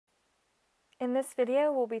In this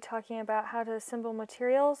video, we'll be talking about how to assemble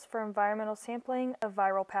materials for environmental sampling of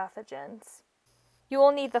viral pathogens. You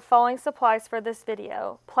will need the following supplies for this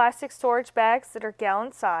video: plastic storage bags that are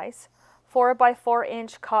gallon size, 4 by 4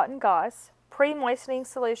 inch cotton gauze, pre-moistening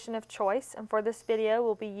solution of choice, and for this video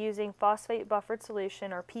we'll be using phosphate buffered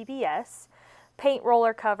solution or PBS, paint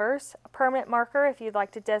roller covers, a permanent marker if you'd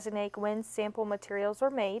like to designate when sample materials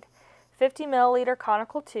were made, 50 milliliter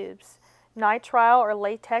conical tubes, nitrile or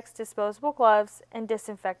latex disposable gloves, and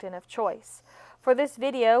disinfectant of choice. For this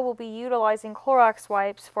video, we'll be utilizing Clorox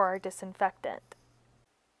wipes for our disinfectant.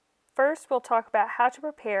 First, we'll talk about how to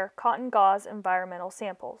prepare cotton gauze environmental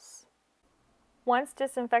samples. Once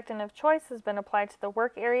disinfectant of choice has been applied to the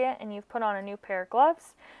work area and you've put on a new pair of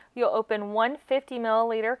gloves, you'll open one 50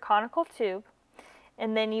 milliliter conical tube,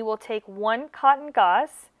 and then you will take one cotton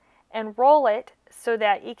gauze and roll it so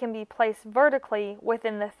that it can be placed vertically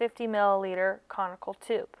within the 50 milliliter conical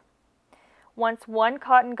tube. Once one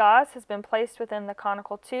cotton gauze has been placed within the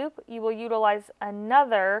conical tube, you will utilize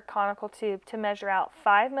another conical tube to measure out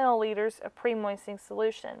 5 milliliters of pre-moistening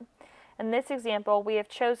solution. In this example, we have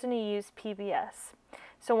chosen to use PBS.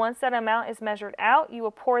 So once that amount is measured out, you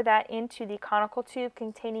will pour that into the conical tube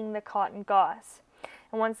containing the cotton gauze.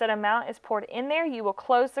 And once that amount is poured in there, you will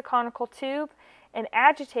close the conical tube and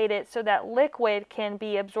agitate it so that liquid can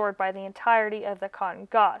be absorbed by the entirety of the cotton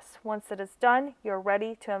gauze. Once it is done, you're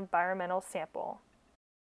ready to environmental sample.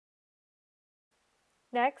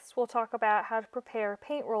 Next, we'll talk about how to prepare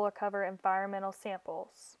paint roller cover environmental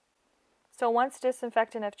samples. So once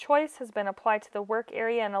disinfectant of choice has been applied to the work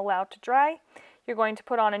area and allowed to dry, you're going to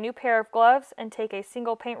put on a new pair of gloves and take a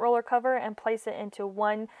single paint roller cover and place it into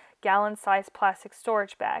 1 gallon size plastic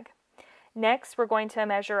storage bag. Next, we're going to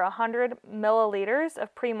measure 100 milliliters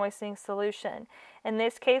of pre-moistening solution. In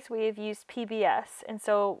this case, we have used PBS, and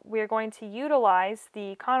so we're going to utilize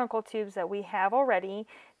the conical tubes that we have already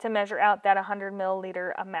to measure out that 100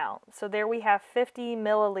 milliliter amount. So there we have 50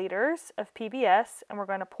 milliliters of PBS, and we're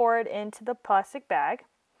going to pour it into the plastic bag.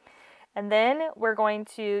 And then we're going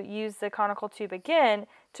to use the conical tube again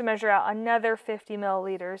to measure out another 50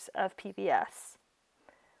 milliliters of PBS.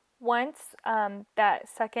 Once that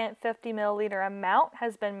second 50 milliliter amount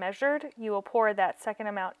has been measured, you will pour that second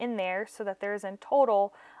amount in there so that there is in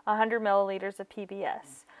total 100 milliliters of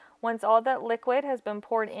PBS. Once all that liquid has been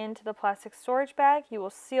poured into the plastic storage bag, you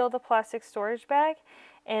will seal the plastic storage bag,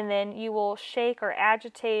 and then you will shake or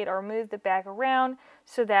agitate or move the bag around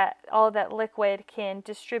so that all that liquid can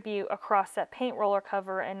distribute across that paint roller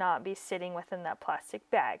cover and not be sitting within that plastic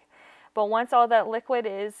bag. But once all that liquid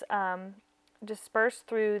is dispersed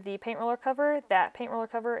through the paint roller cover, that paint roller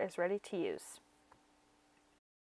cover is ready to use.